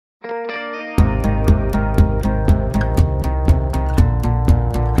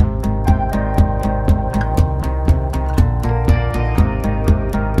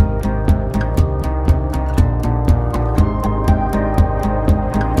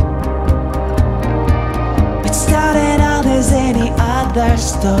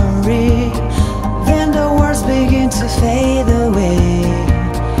story. Then the words begin to fade away.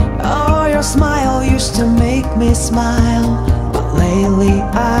 Oh, your smile used to make me smile, but lately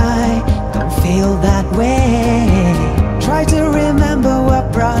I don't feel that way. Try to remember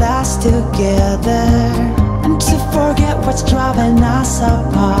what brought us together, and to forget what's driving us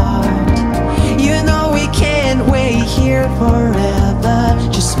apart. You know we can't wait here forever,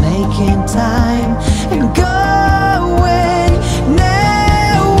 just making time and going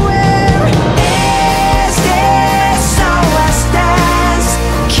nowhere. Is this our last dance?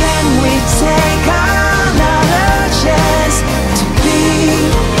 Can we take another chance to be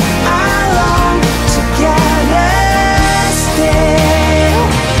alone together still?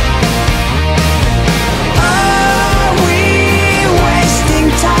 Are we wasting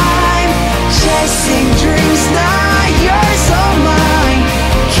time chasing dreams, not yours or mine?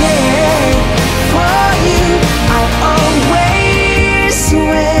 Care for you, I always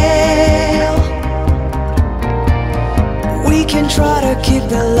will. We can try to keep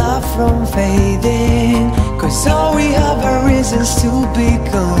the love from fading, 'cause all we have are reasons to be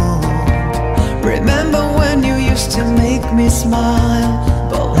gone. Remember when you used to make me smile,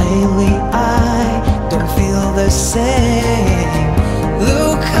 but lately I don't feel the same.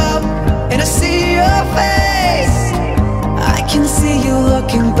 Look up and I see your face. I can see you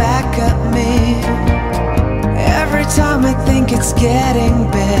looking back at me. Every time I think it's getting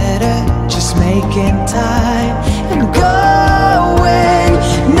better, just making time and going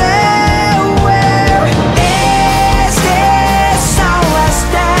nowhere. Is this our last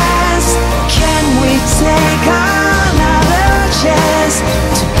dance? Can we take another chance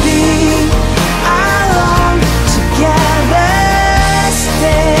to be alone together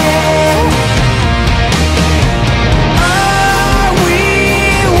still? Are we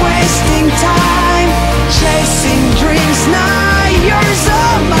wasting time chasing dreams, not yours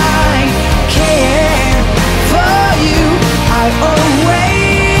or mine? Care for you, I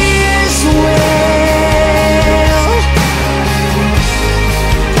always will.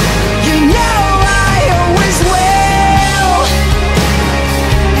 You know I always will.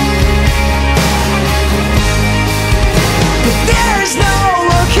 But there's no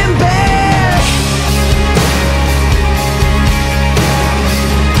looking back.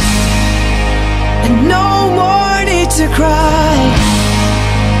 And no more need to cry.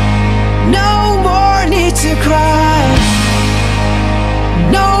 No more need to cry.